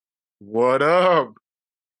What up?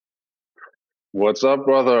 What's up,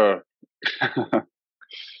 brother?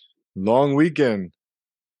 Long weekend.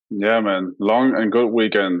 Yeah, man. Long and good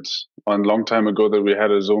weekend. One long time ago that we had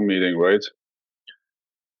a Zoom meeting, right?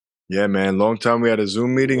 Yeah, man. Long time we had a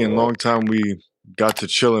Zoom meeting and long time we got to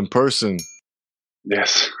chill in person.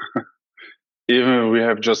 Yes. Even if we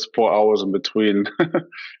have just 4 hours in between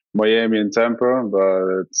Miami and Tampa,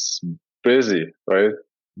 but it's busy, right?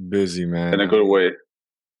 Busy, In man. a I good mean, way.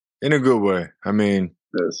 in a good way. I mean,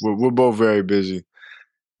 Yes. we're both very busy.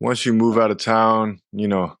 Once you move out of town,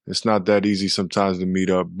 it's not that easy sometimes to meet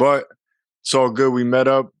up, but it's all good. We met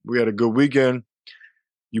up. We had a good weekend.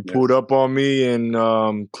 You pulled Yes. up on me in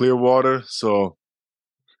Clearwater, so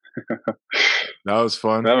that was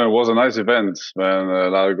fun. Yeah, man, it was a nice event, man. A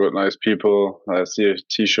lot of good, nice people. I see a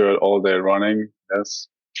t-shirt all day running. Yes.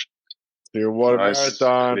 Clearwater Nice,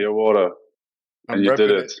 Marathon. clear water. And I'm you did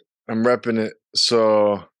repping it. it. I'm repping it.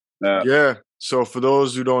 So Yeah. yeah. So for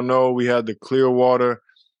those who don't know, we had the Clearwater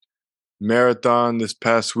Marathon this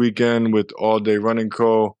past weekend with All Day Running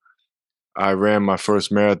Co. I ran my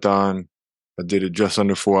first marathon. I did it just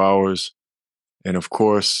under 4 hours. And of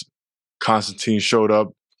course, Constantine showed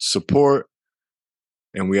up support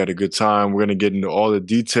and we had a good time. We're gonna get into all the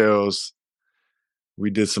details.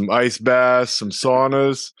 We did some ice baths, some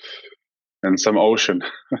saunas, And some ocean.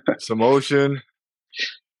 some ocean,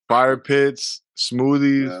 fire pits,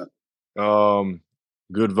 smoothies, Yeah. um,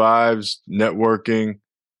 good vibes, networking.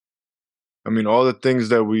 I mean, all the things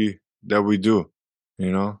that we do,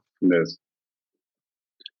 you know. Yes.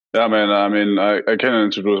 Yeah, man. I mean, I can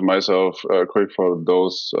introduce myself quick for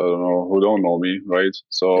those I don't know who don't know me, right?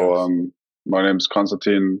 So, Yes. my name is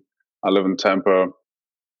Konstantin. I live in Tampa,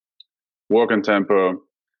 work in Tampa,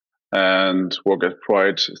 and work at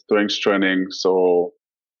Pride Strength Training. So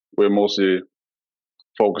we're mostly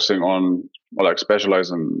focusing on, or like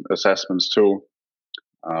specializing assessments too,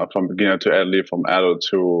 from beginner to athlete, from adult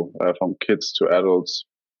to from kids to adults.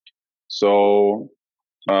 So,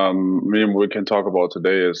 me and we can talk about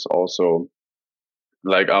today is also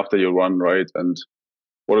like after you run, right? And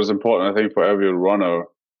what is important, I think, for every runner,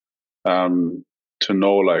 um, to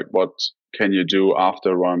know like what can you do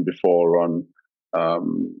after run, before run,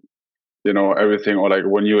 um, everything, or like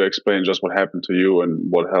when you explain just what happened to you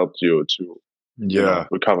and what helped you to, Yeah.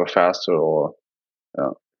 recover faster or,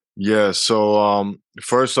 yeah, Yeah. So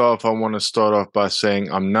first off, I want to start off by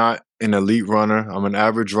saying I'm not an elite runner. I'm an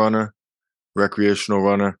average runner, recreational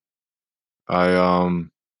runner. I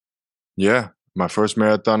yeah, my first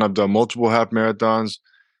marathon. I've done multiple half marathons.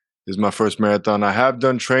 This is my first marathon. I have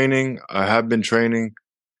done training. I have been training.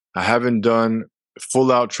 I haven't done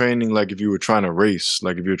full out training like if you were trying to race,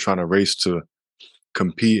 like if you were trying to race to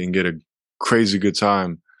compete and get a crazy good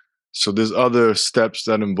time. So there's other steps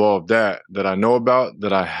that involve that I know about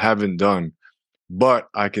that I haven't done. But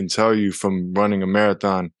I can tell you from running a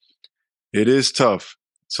marathon, it is tough.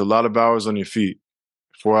 It's a lot of hours on your feet.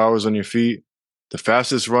 4 hours on your feet. The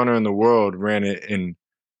fastest runner in the world ran it in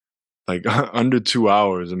like under 2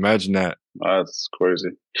 hours. Imagine that. that's crazy.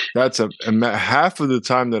 That's half of the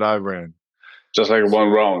time that I ran. Just like one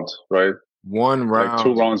round, right? One Like two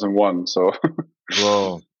round, rounds in one. So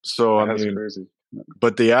bro. So I that's mean, crazy.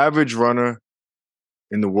 but the average runner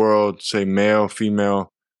in the world, say male,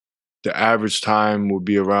 female, the average time would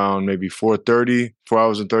be around maybe 4:30, 4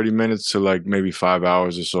 hours and 30 minutes to like maybe 5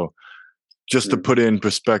 hours or so. Just to Mm. put it in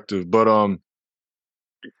perspective. But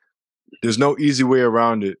there's no easy way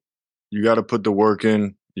around it. You got to put the work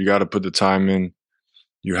in. You got to put the time in.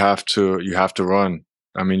 You have to run.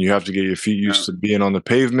 I mean, you have to get your feet Yeah. used to being on the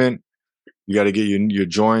pavement. You got to get your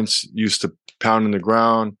joints used to pounding the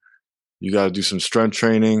ground. You got to do some strength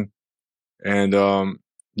training. And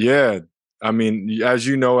yeah, I mean, as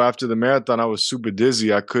you know, after the marathon, I was super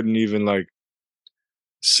dizzy. I couldn't even like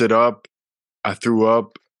sit up. I threw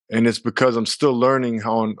up, and it's because I'm still learning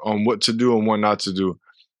on what to do and what not to do.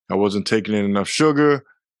 I wasn't taking in enough sugar,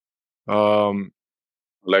 um,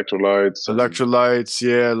 Electrolytes and electrolytes.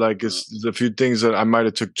 Yeah, like uh, it's a few things that I might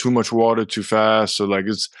have took too much water too fast. So like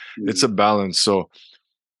it's mm, a balance. So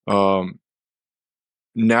um,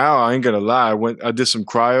 now I ain't gonna lie. I did some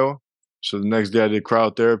cryo. So the next day I did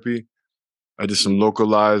cryotherapy. I did some mm,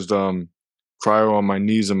 localized cryo on my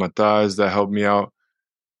knees and my thighs that helped me out.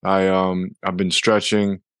 I've been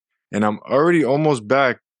stretching and I'm already almost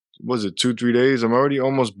back. Was it 2, 3 days? I'm already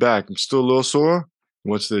almost back. I'm still a little sore.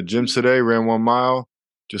 Went to the gym mm. today, ran 1 mile,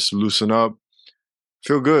 just to loosen up.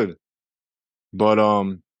 Feel good. But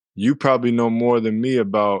you probably know more than me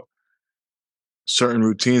about certain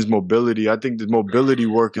routines, mobility. I think the mobility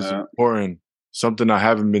work is Yeah. important. Something I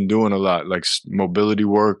haven't been doing a lot, like mobility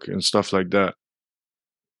work and stuff like that.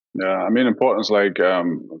 Yeah, I mean, important is like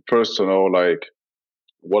first to know like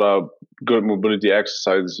what are good mobility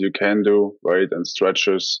exercises you can do, right, and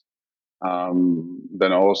stretches.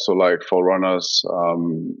 Then also like for runners,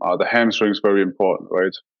 are the hamstrings very important,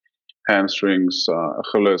 right? Hamstrings,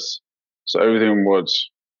 Achilles, so everything what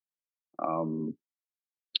um,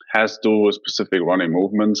 has to do with specific running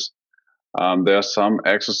movements. There are some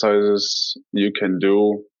exercises you can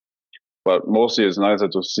do, but mostly it's nicer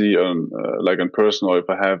to see on like in person, or if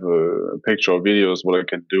I have a picture or videos what I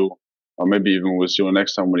can do, or maybe even with you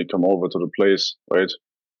next time when you come over to the place, right?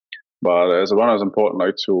 But as a runner, it's important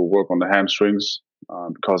like to work on the hamstrings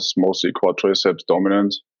because it's mostly quadriceps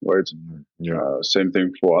dominant, right? Yeah. Same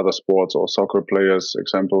thing for other sports or soccer players,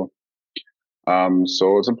 example.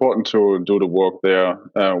 So it's important to do the work there,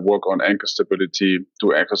 work on ankle stability,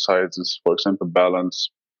 do exercises, for example, balance.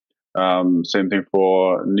 Same thing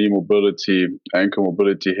for knee mobility, ankle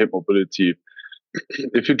mobility, hip mobility.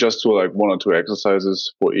 If you just do like one or two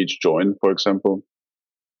exercises for each joint, for example,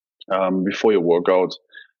 before your workout,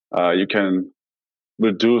 you can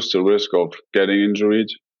reduce the risk of getting injured,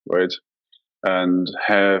 right? And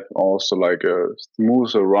have also like a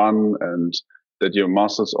smoother run, and that your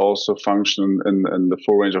muscles also function in the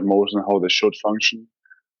full range of motion how they should function.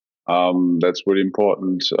 That's really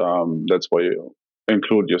important. That's why you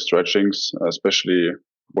include your stretchings, especially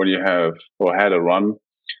when you have or had a run.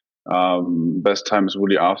 Best time is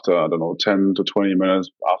really after, I don't know, 10 to 20 minutes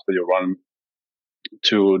after your run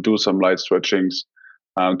to do some light stretchings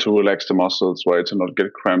to relax the muscles, right? To not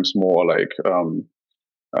get cramps more, like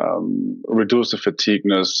reduce the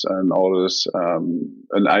fatigueness and all this.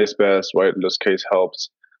 An ice bath, right, in this case helps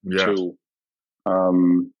Yeah. too.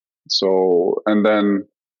 And then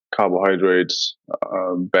carbohydrates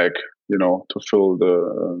back, to fill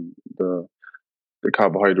the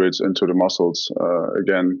carbohydrates into the muscles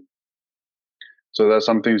again. So there's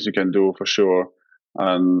some things you can do for sure.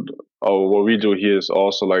 And what we do here is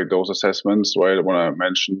also like those assessments, right? When I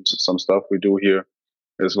mentioned some stuff we do here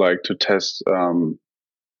is like to test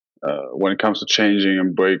when it comes to changing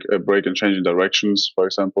and break and changing directions, for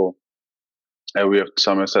example. We have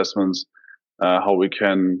some assessments how we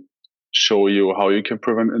can show you how you can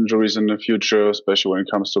prevent injuries in the future, especially when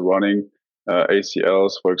it comes to running,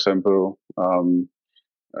 ACLs, for example,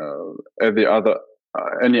 every other.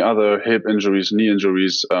 Any other hip injuries, knee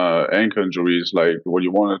injuries, ankle injuries, like what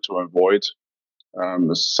you wanted to avoid,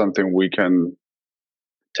 is something we can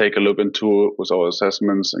take a look into with our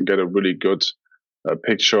assessments and get a really good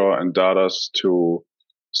picture and data to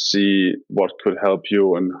see what could help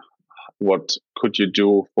you and what could you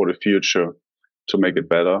do for the future to make it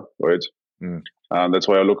better, right? Mm. That's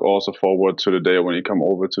why I look also forward to the day when you come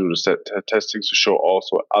over to the testings to show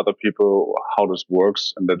also other people how this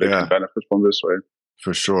works and that they can benefit from this, right?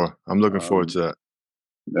 For sure. I'm looking forward to that.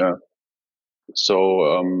 Yeah. So,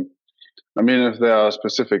 I mean, if there are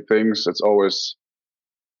specific things, it's always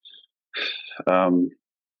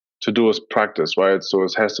to do with practice, right? So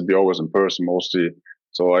it has to be always in person mostly.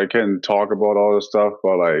 So I can talk about all this stuff,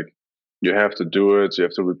 but like you have to do it, you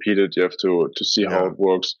have to repeat it, you have to see how it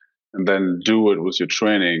works, and then do it with your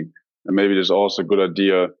training. And maybe there's also a good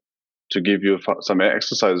idea to give you some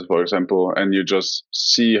exercises, for example, and you just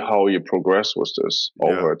see how you progress with this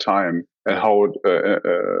over time and how it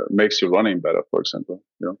makes you running better, for example.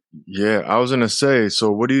 Yeah, I was gonna say.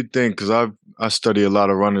 So, what do you think? Because I study a lot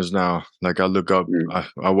of runners now. Like I look up,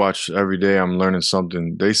 I watch every day. I'm learning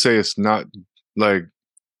something. They say it's not like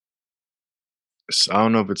I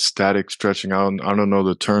don't know if it's static stretching. I don't know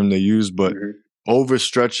the term they use, but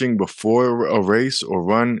overstretching before a race or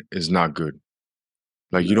run is not good.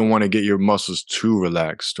 Like you don't want to get your muscles too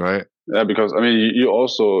relaxed, right? Yeah, because I mean, you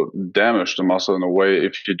also damage the muscle in a way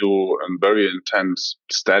if you do a very intense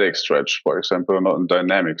static stretch, for example, not a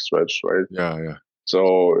dynamic stretch, right? Yeah.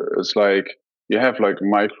 So it's like you have like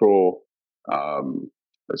micro,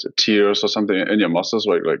 tears or something in your muscles,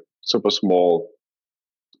 right? Like super small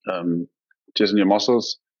tears in your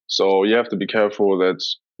muscles. So you have to be careful that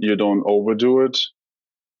you don't overdo it.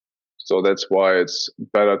 So that's why it's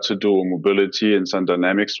better to do mobility and some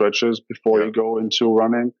dynamic stretches before you go into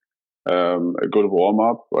running. A good warm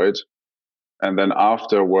up, right? And then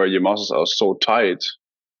after, where your muscles are so tight,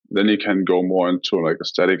 then you can go more into like a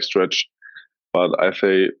static stretch. But I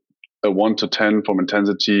say a 1 to 10 from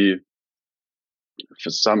intensity for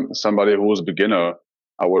somebody who's a beginner,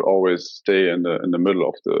 I would always stay in the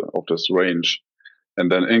middle of this range,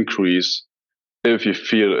 and then increase if you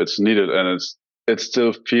feel it's needed, and it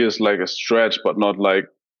still feels like a stretch, but not like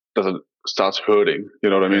doesn't starts hurting. You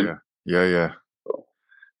know what I mean? Yeah.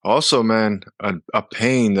 Also, man, a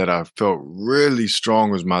pain that I felt really strong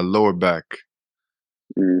was my lower back.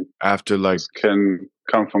 after like, This can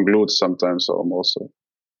come from glutes sometimes also.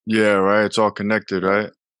 yeah, right. It's all connected, Yeah. right?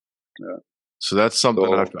 Yeah. So that's something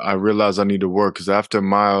So I realize I need to work because after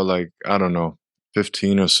mile, like, I don't know,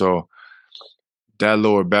 15 or so, that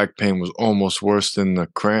lower back pain was almost worse than the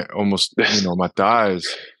cramp, almost, my thighs.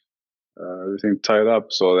 everything tied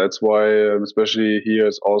up. So that's why, especially here,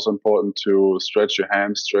 it's also important to stretch your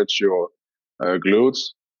hands, stretch your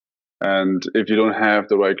glutes. And if you don't have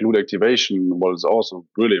the right glute activation, what is also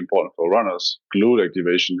really important for runners, glute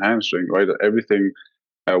activation, hamstring, right? Everything,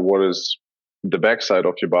 what is the backside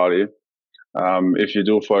of your body. If you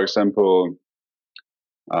do, for example,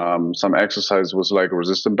 some exercise with like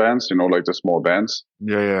resistant bands, like the small bands,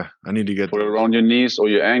 Yeah. I need to get put it those. around your knees or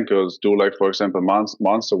your ankles. Do like, for example,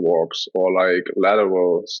 monster walks or like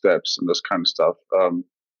lateral steps and this kind of stuff.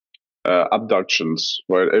 Abductions,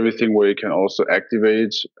 right? Everything where you can also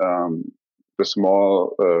activate the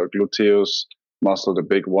small gluteus muscle, the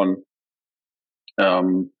big one.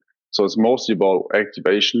 So it's mostly about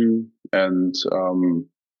activation and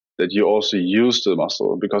that you also use the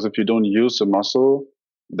muscle, because if you don't use the muscle,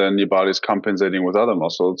 then your body's compensating with other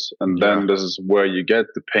muscles, and Yeah. then this is where you get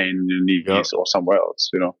the pain in your Yep. knees or somewhere else.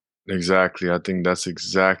 Exactly. I think that's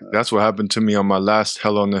what happened to me on my last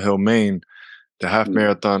Hell on the Hill main, the half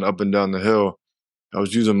marathon up and down the hill. I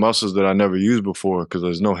was using muscles that I never used before because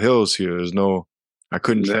there's no hills here. I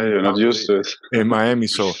couldn't Yeah, train you're not down used to it. in Miami.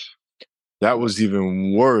 So that was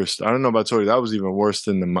even worse. I don't know if I told you that was even worse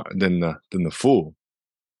than the full,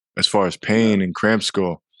 as far as Yeah. pain and cramps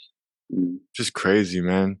go. Mm. Just crazy,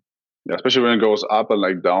 man. Yeah, especially when it goes up and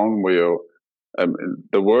like down, where you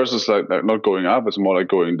the worst is like not going up; it's more like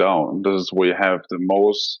going down. This is where you have the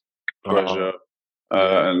most pressure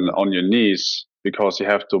Yeah. and on your knees, because you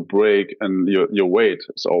have to brake, and your weight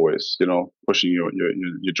is always pushing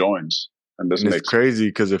your joints, and this And it's makes crazy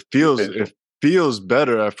because it painful. it feels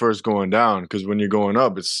better at first going down because when you're going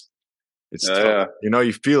up, it's Yeah, tough. yeah.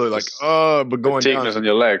 You feel it like, Just oh, but going down, fatigueness on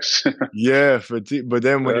your legs. yeah, fatigue. But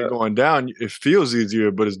then when you're uh, going down, it feels easier,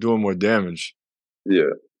 but it's doing more damage.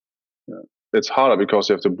 yeah, yeah. It's harder because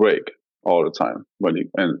you have to brake all the time when you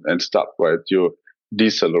and stop. Right, you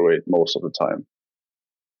decelerate most of the time.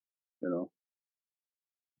 You know.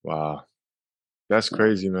 Wow, that's Yeah.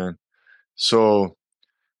 crazy, man. So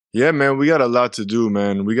yeah, man, we got a lot to do,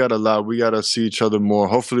 man. We got a lot. We got to see each other more.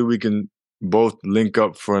 Hopefully, we can both link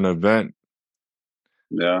up for an event.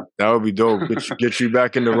 Yeah. That would be dope. Get you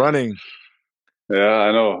back into running. Yeah,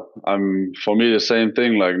 I know. For me the same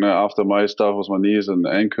thing. Like now, after my stuff with my knees and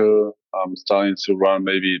ankle, I'm starting to run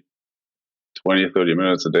maybe 20, 30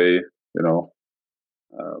 minutes a day. You know,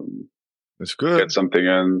 um, It's get good. something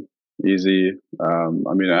in easy. I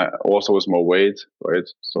mean, I also with more weight, right?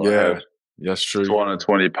 So I have Yeah, that's true.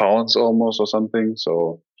 220 pounds almost or something.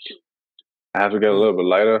 So I have to get a Yeah. little bit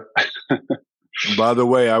lighter. By the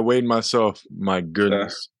way, I weighed myself. My Yeah.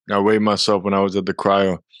 goodness. I weighed myself when I was at the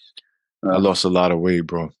cryo. I Uh, lost a lot of weight,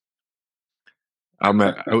 bro. how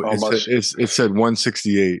much? It said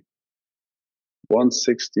 168.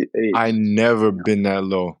 168. I never been that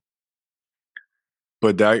low.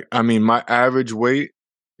 But my average weight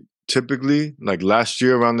typically, like last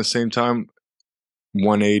year around the same time,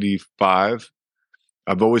 185.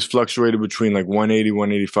 I've always fluctuated between like 180,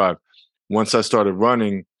 185. Once I started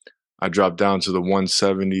running, I dropped down to the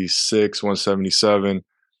 176, 177.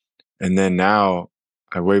 And then now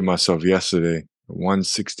I weighed myself yesterday,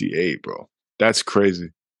 168, bro. That's crazy.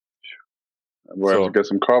 We have to So get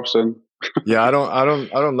some carbs in. yeah, I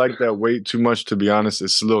don't like that weight too much, to be honest.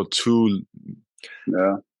 It's a little too,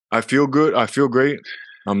 Yeah. I feel good. I feel great.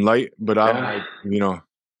 I'm light, but I don't Yeah. like.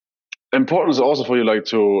 Important is also for you like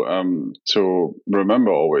to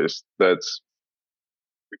remember always that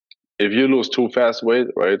if you lose too fast weight,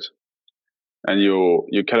 right, and your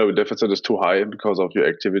calorie deficit is too high because of your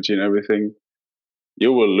activity and everything,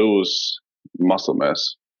 you will lose muscle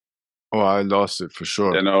mass. Oh, I lost it for You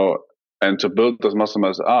sure. know, and to build this muscle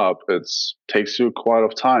mass up, it takes you quite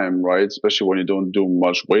of time, right? Especially when you don't do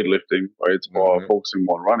much weightlifting, right, or Hmm. focusing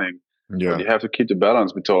more on running. But Yeah. you have to keep the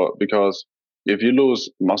balance because if you lose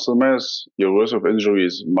muscle mass, your risk of injury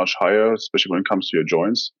is much higher, especially when it comes to your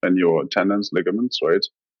joints and your tendons, ligaments, right?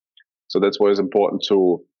 So that's why it's important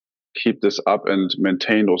to keep this up and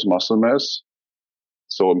maintain those muscle mass.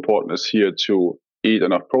 So important is here to eat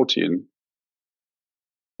enough protein,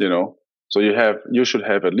 you know. So you should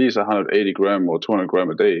have at least 180 gram or 200 gram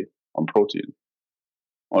a day on protein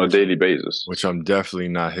on a which daily basis. which I'm definitely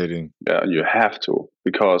not hitting. Yeah, and you have to,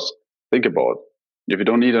 because think about it. If you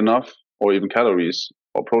don't eat enough or even calories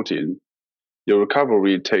or protein, your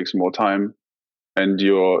recovery takes more time and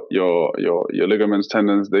your ligaments,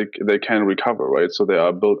 tendons, they can recover, right? So they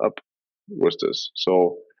are built up with this.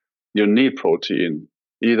 So you need protein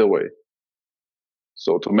either way.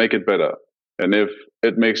 So to make it better, and if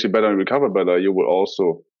it makes you better and recover better, you will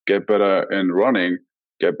also get better in running,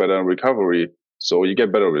 get better in recovery. So you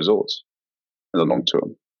get better results in the long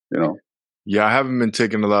term. You know. Yeah, I haven't been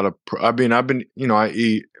taking a lot of. I've been, I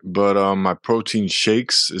eat, but my protein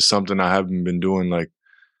shakes is something I haven't been doing. Like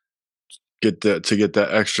get that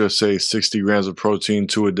extra, say 60 grams of protein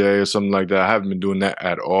two a day or something like that. I haven't been doing that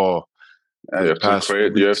at all And for you the have to past few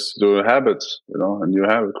create, you have weeks. to do habits, and you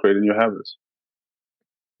have creating new habits.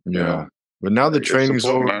 You Yeah, know, but now the like it's training's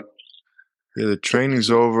important, over. man. Yeah, the training's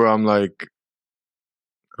over. I'm like,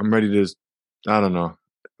 I'm ready to, I don't know,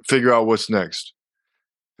 figure out what's next.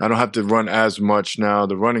 I don't have to run as much now.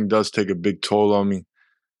 The running does take a big toll on me.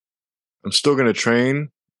 I'm still gonna train,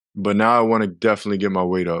 but now I want to definitely get my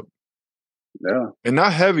weight up. Yeah, And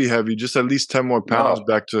not heavy, heavy, just at least 10 more pounds no,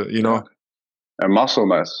 back to, yeah, and muscle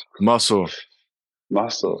mass, muscle.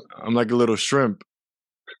 muscle. I'm like a little shrimp.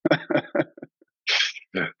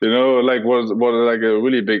 Like what like a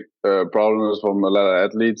really big problem is from a lot of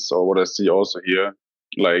athletes, or what I see also here,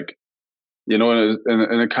 like in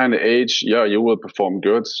a kind of age, yeah, you will perform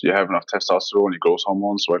good. You have enough testosterone, your growth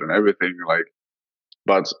hormones, right, and everything. Like,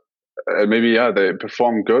 but maybe yeah, they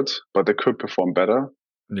perform good, but they could perform better.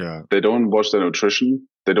 Yeah. They don't watch their nutrition.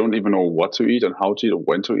 They don't even know what to eat and how to eat or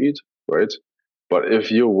when to eat, right? But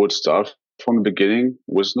if you would start from the beginning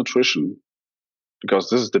with nutrition, because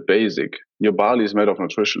this is the basic, your body is made of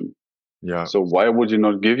nutrition. Yeah. So why would you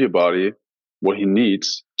not give your body what he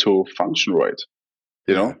needs to function right?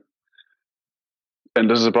 You Yeah. know? And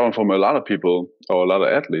this is a problem for a lot of people or a lot of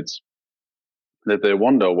athletes, that they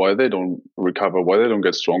wonder why they don't recover, why they don't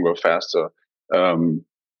get stronger faster, um,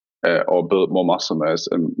 or build more muscle mass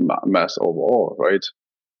and mass overall, right?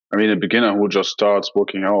 I mean, a beginner who just starts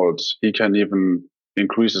working out, he can even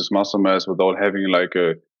increase his muscle mass without having like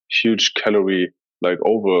a huge calorie, like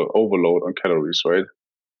overload on calories, right?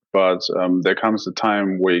 But there comes a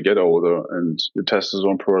time where you get older and your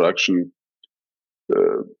testosterone production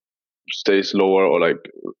uh, stays lower, or like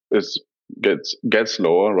it's gets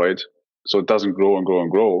lower, right? So it doesn't grow and grow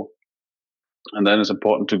and grow, and then it's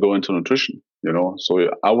important to go into nutrition. So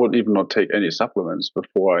I would even not take any supplements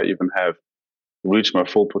before I even have reached my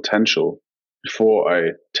full potential, before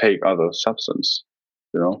I take other substance.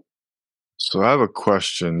 You know. So I have a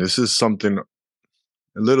question. This is something a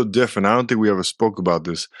little different. I don't think we ever spoke about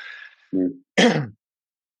this. Mm.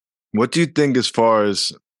 What do you think as far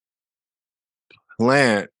as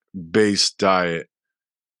plant-based diet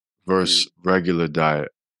Mm. versus regular diet?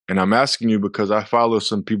 And I'm asking you because I follow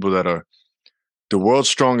some people that are the world's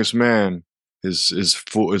strongest man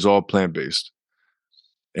is all plant-based.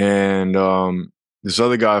 And this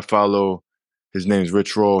other guy I follow, his name's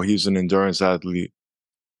Rich Roll. He's an endurance athlete.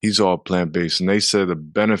 He's all plant-based. And they say the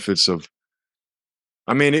benefits of,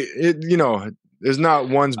 I mean, there's not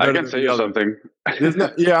one's I better can than tell the you other. something. There's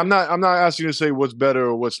not, yeah, I'm not asking you to say what's better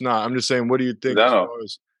or what's not. I'm just saying, what do you think as No, far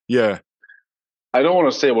as, yeah, I don't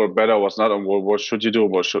want to say what better, what's not, and what should you do,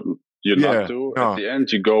 what should you not yeah, do. At no, the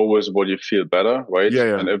end, you go with what you feel better, right? yeah,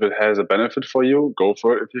 yeah, And if it has a benefit for you, go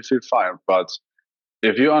for it if you feel fine. But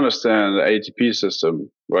if you understand the ATP system,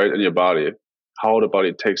 right, in your body, how the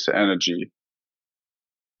body takes the energy,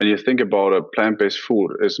 and you think about a plant-based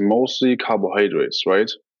food, is mostly carbohydrates, right?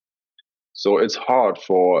 So it's hard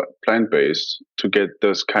for plant-based to get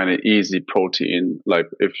this kind of easy protein, like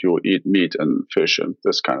if you eat meat and fish and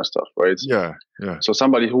this kind of stuff, right? yeah, yeah, So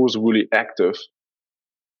somebody who's really active,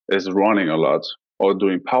 is running a lot or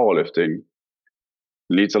doing powerlifting,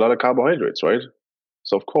 needs a lot of carbohydrates, right?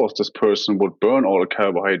 So of course this person would burn all the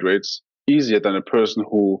carbohydrates easier than a person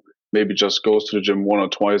who maybe just goes to the gym one or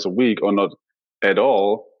twice a week, or not at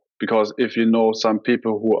all. Because if you know some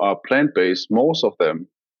people who are plant-based, most of them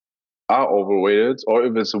are overweighted, or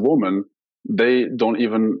if it's a woman, they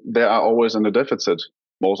are always in a deficit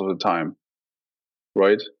most of the time,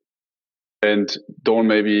 right? And don't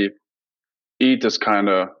maybe eat this kind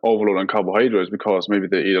of overload on carbohydrates because maybe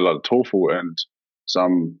they eat a lot of tofu and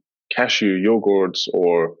some cashew yogurts,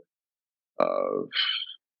 or uh,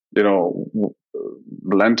 you know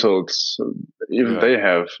lentils. Even yeah. they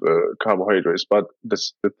have carbohydrates. But the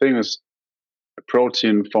thing is,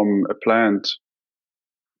 protein from a plant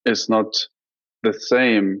is not the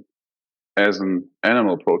same as an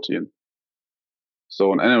animal protein.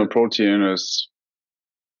 So an animal protein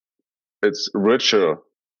it's richer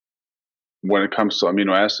when it comes to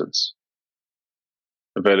amino acids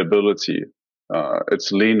availability.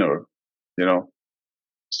 It's leaner, you know.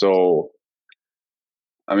 So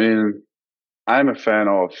I mean, I'm a fan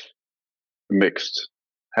of mixed.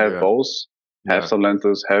 Have Yeah, both. Have yeah, some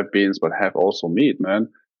lentils, have beans, but have also meat, man.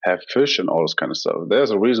 Have fish and all this kind of stuff.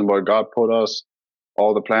 There's a reason why God put us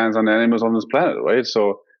all the plants and animals on this planet, right?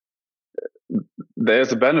 So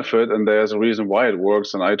there's a benefit and there's a reason why it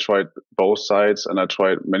works. And I tried both sides and I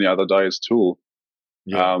tried many other diets too.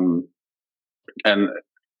 yeah, Um, and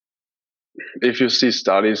if you see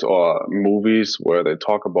studies or movies where they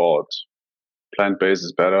talk about plant-based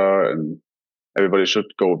is better and everybody should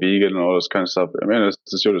go vegan and all this kind of stuff. I mean,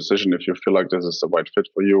 it's your decision. If you feel like this is the right fit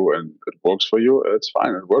for you and it works for you, it's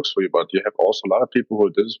fine. It works for you. But you have also a lot of people who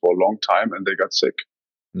did this for a long time and they got sick.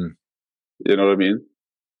 mm. You know what I mean?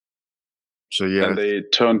 So yeah, And they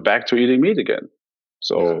turned back to eating meat again. yeah.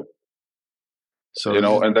 So,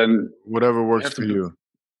 So and then whatever you works have for to, you.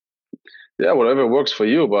 yeah, whatever works for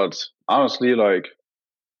you. But honestly, like,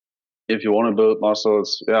 if you want to build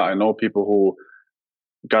muscles, yeah, I know people who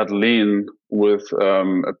got lean with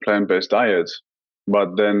a plant-based diet,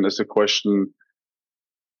 but then it's a question: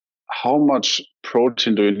 how much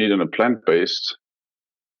protein do you need in a plant-based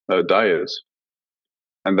diet,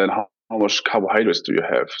 and then how much carbohydrates do you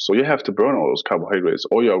have? So you have to burn all those carbohydrates,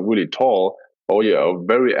 or you are really tall, or you are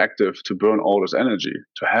very active to burn all this energy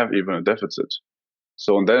to have even a deficit.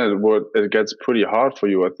 So and then it gets pretty hard for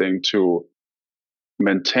you, I think, to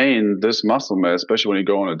maintain this muscle mass, especially when you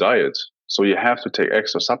go on a diet. So you have to take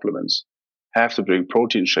extra supplements, have to drink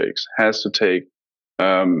protein shakes, has to take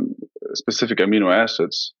um, specific amino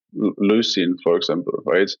acids, leucine, for example,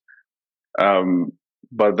 right? Um,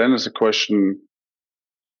 but then it's a question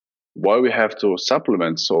why we have to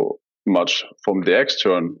supplement so much from the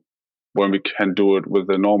extern when we can do it with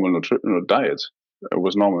the normal nutritional diet,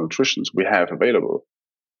 with normal nutritions we have available.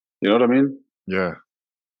 You know what I mean? Yeah.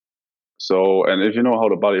 So, and if you know how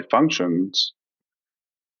the body functions,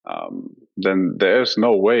 then there's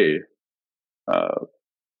no way uh,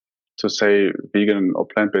 to say vegan or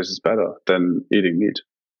plant based is better than eating meat.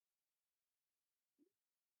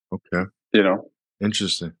 Okay. You know?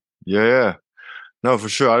 Interesting. Yeah, yeah. No, for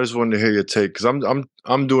sure. I just wanted to hear your take because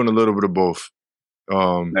I'm doing a little bit of both.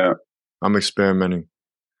 Yeah. I'm experimenting,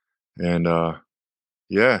 and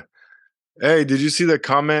yeah. Hey, did you see the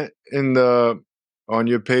comment in the on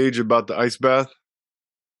your page about the ice bath?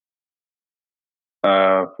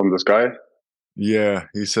 From this guy, Yeah,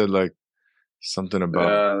 he said like something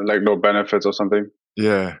about like no benefits or something.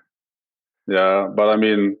 yeah. Yeah, but I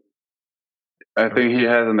mean, I think he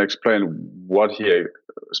hasn't explained what he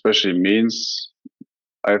especially means.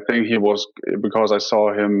 I think he was because I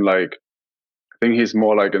saw him like I think he's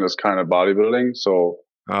more like in this kind of bodybuilding, so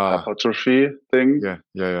Ah, hypertrophy thing. yeah,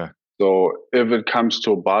 yeah, yeah. So if it comes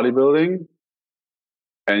to bodybuilding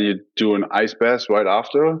and you do an ice bath right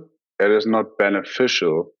after, it is not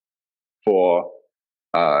beneficial for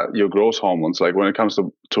your growth hormones. Like when it comes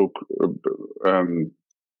um,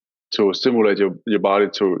 to stimulate your body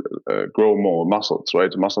to grow more muscles,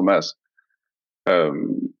 right? Muscle mass.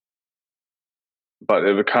 Um, but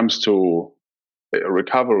if it comes to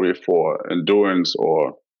recovery for endurance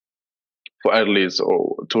or for athletes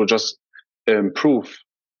or to just improve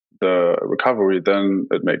the recovery, then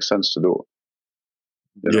it makes sense to do.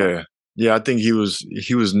 You know, Yeah. Yeah, I think he was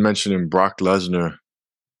mentioning Brock Lesnar.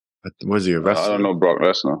 Was he a I don't wrestler? know Brock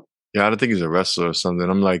Lesnar. Yeah, I don't think he's a wrestler or something.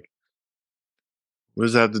 I'm like, what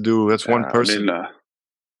does that have to do? That's one I person. mean,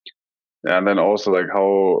 and then also like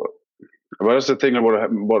how. What is the thing about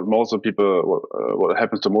what most of the people? What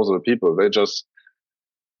happens to most of the people? They just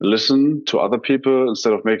listen to other people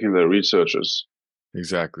instead of making their researches.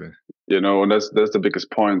 Exactly. And that's the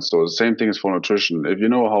biggest point. So the same thing is for nutrition. If you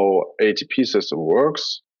know how ATP system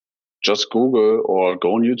works, just Google or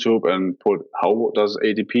go on YouTube and put how does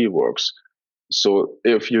ATP works. So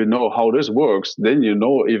if you know how this works, then you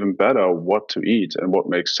know even better what to eat and what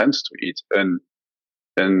makes sense to eat, and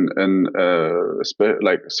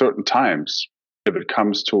like certain times if it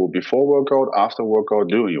comes to before workout, after workout,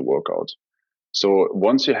 during your workout. So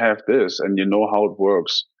once you have this and you know how it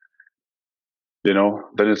works, then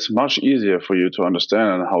it's much easier for you to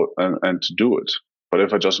understand and how and to do it. But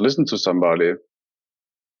if I just listen to somebody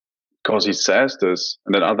because he says this,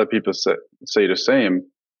 and then other people say the same,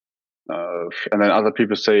 and then other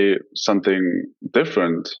people say something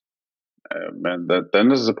different, and then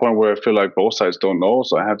this is a point where I feel like both sides don't know,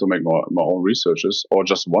 so I have to make my own researches, or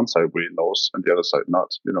just one side really knows and the other side not.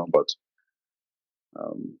 But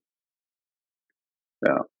um,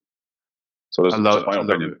 yeah. So this I is love just my I love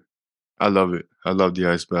it. opinion. I love it. I love the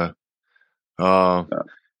ice bath. Uh Yeah.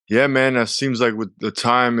 yeah, man, that seems like with the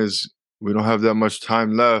time is we don't have that much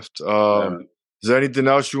time left. Um, Is there anything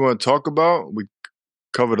else you want to talk about? We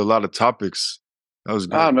covered a lot of topics. That was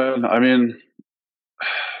good. man. I mean,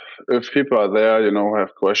 if people are there, who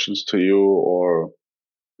have questions to you or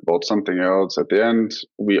about something else, at the end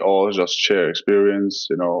we all just share experience.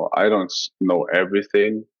 I don't know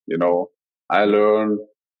everything. I learn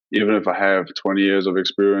even if I have 20 years of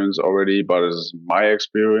experience already, but it's my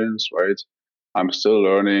experience, right? I'm still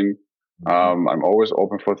learning. I'm always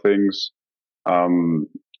open for things.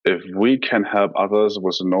 If we can help others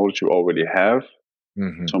with the knowledge you already have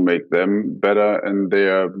to make them better in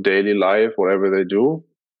their daily life, whatever they do,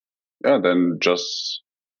 yeah, then just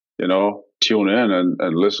tune in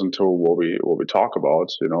and listen to what we talk about.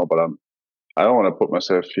 But I don't want to put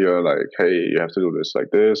myself here like, hey, you have to do this like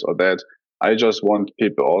this or that. I just want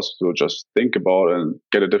people also to just think about and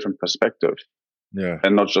get a different perspective. Yeah.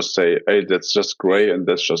 And not just say, hey, that's just gray and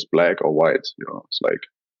that's just black or white. It's like.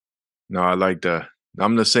 No, I like that.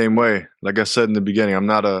 I'm the same way. Like I said in the beginning, I'm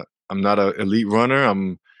not a elite runner.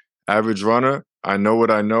 I'm average runner. I know what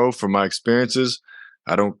I know from my experiences.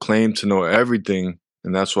 I don't claim to know everything,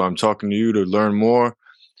 and that's why I'm talking to you to learn more.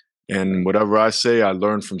 And whatever I say, I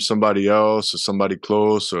learn from somebody else or somebody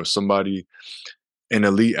close or somebody, an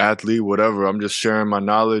elite athlete, whatever. I'm just sharing my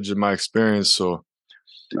knowledge and my experience. So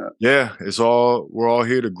yeah, we're all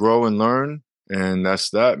here to grow and learn. And that's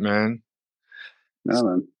that, man. Yeah,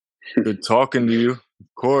 man. Good talking to you,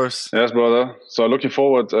 of course. Yes, brother. So looking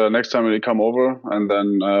forward next time when you come over, and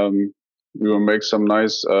then we will make some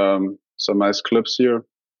nice clips here.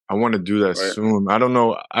 I want to do that soon. I don't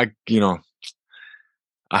know. I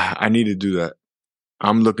need to do that.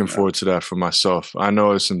 I'm looking forward to that for myself. I know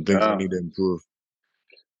there's some things I need to improve.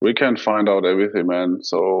 We can find out everything, man.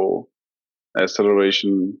 So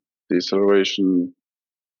acceleration, deceleration,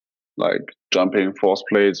 like jumping, force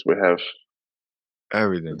plates. We have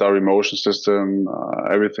everything. Our emotion system,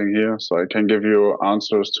 everything here. So I can give you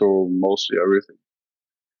answers to mostly everything.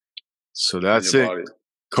 So that's it. Body.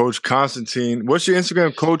 Coach Constantine. What's your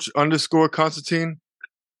Instagram? Coach_Constantine?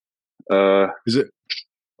 Is it?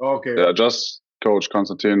 Okay. Yeah, just Coach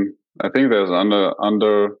Constantine. I think there's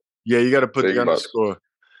under. Yeah, you got to put the underscore.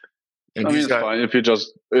 And I mean, it's fine. If you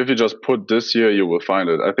just put this here, you will find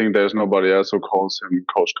it. I think there's nobody else who calls him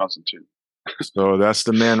Coach Constantine. So that's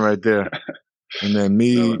the man right there. And then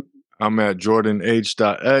me, I'm at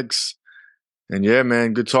JordanH.X. And yeah,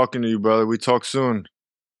 man, good talking to you, brother. We talk soon.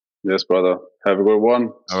 Yes, brother. Have a good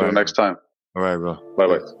one. See you next time. All right, bro.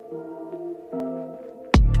 Bye-bye.